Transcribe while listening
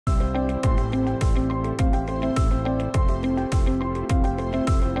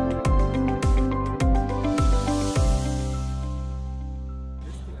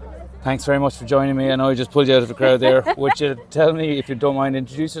Thanks very much for joining me. I know I just pulled you out of the crowd there. Would you tell me, if you don't mind,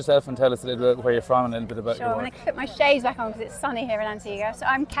 introduce yourself and tell us a little bit where you're from and a little bit about your work. I'm going to put my shades back on because it's sunny here in Antigua. So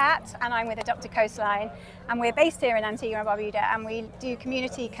I'm Kat and I'm with Adopted Coastline, and we're based here in Antigua and Barbuda, and we do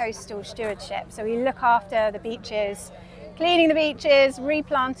community coastal stewardship. So we look after the beaches, cleaning the beaches,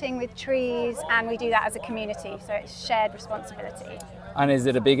 replanting with trees, and we do that as a community. So it's shared responsibility. And is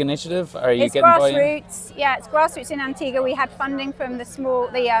it a big initiative? Are you it's getting grassroots. Yeah, it's grassroots in Antigua. We had funding from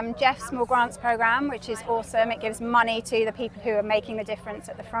the Jeff Small Grants Program, which is awesome. It gives money to the people who are making the difference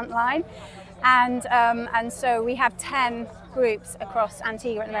at the front line. And so we have 10 groups across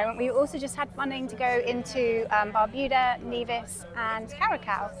Antigua at the moment. We also just had funding to go into Barbuda, Nevis and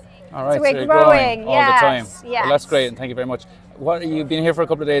Caracas. All right, so we're growing all the time. Yes. Well, that's great, and thank you very much. You've been here for a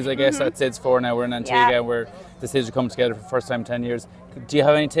couple of days, I guess, at SIDS 4 now. We're in Antigua, where the SIDS are coming together for the first time in 10 years. Do you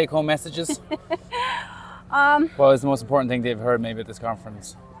have any take-home messages? What is the most important thing they've heard maybe at this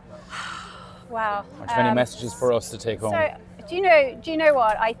conference? Wow. Or do you have any messages for us to take home? So, do you know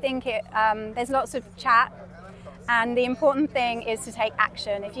what? I think there's lots of chat, and the important thing is to take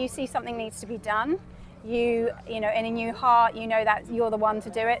action. If you see something needs to be done, you know, and in your heart, you know that you're the one to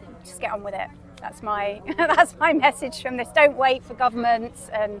do it. Just get on with it. That's my that's my message from this. Don't wait for governments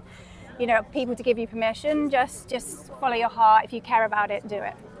and people to give you permission. Just follow your heart. If you care about it, do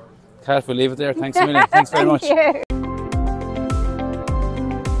it. Kat, we'll leave it there. Thanks a million. Thanks very much. Thank you.